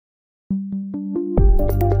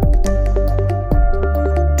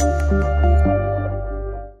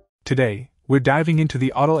Today, we're diving into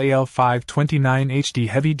the Autel AL529HD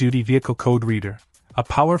Heavy-Duty Vehicle Code Reader, a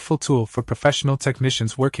powerful tool for professional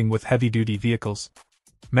technicians working with heavy-duty vehicles.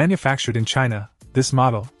 Manufactured in China, this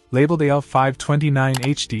model, labeled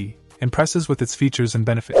AL529HD, impresses with its features and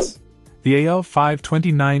benefits. The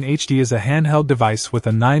AL529HD is a handheld device with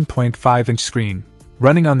a 9.5-inch screen,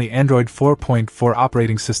 running on the Android 4.4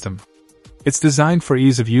 operating system. It's designed for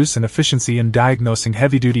ease of use and efficiency in diagnosing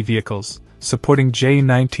heavy-duty vehicles, supporting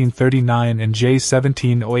J1939 and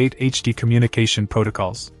J1708 HD communication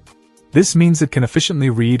protocols. This means it can efficiently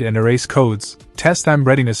read and erase codes, test AM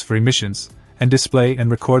readiness for emissions, and display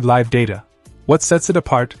and record live data. What sets it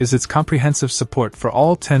apart is its comprehensive support for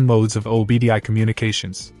all 10 modes of OBDI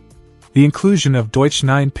communications. The inclusion of Deutsch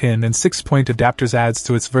 9-pin and 6-point adapters adds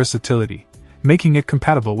to its versatility, making it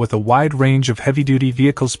compatible with a wide range of heavy-duty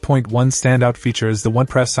vehicles. Point one standout feature is the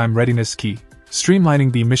one-press AM readiness key,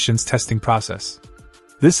 streamlining the emissions testing process.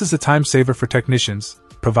 This is a time saver for technicians,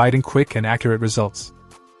 providing quick and accurate results.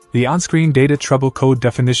 The on-screen data trouble code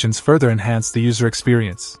definitions further enhance the user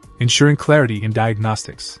experience, ensuring clarity in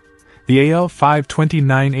diagnostics. The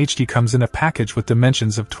AL529HD comes in a package with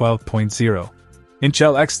dimensions of 12.0 inch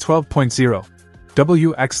LX 12.0,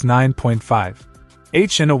 WX 9.5,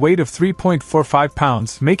 H and a weight of 3.45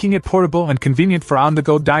 pounds, making it portable and convenient for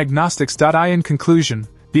on-the-go diagnostics. In conclusion,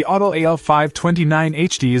 the Autel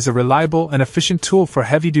AL529HD is a reliable and efficient tool for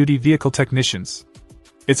heavy-duty vehicle technicians.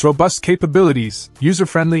 Its robust capabilities,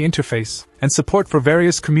 user-friendly interface, and support for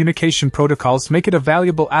various communication protocols make it a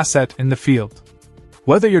valuable asset in the field.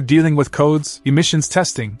 Whether you're dealing with codes, emissions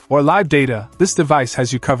testing, or live data, this device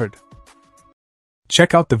has you covered.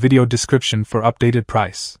 Check out the video description for updated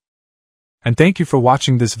price. And thank you for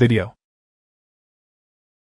watching this video.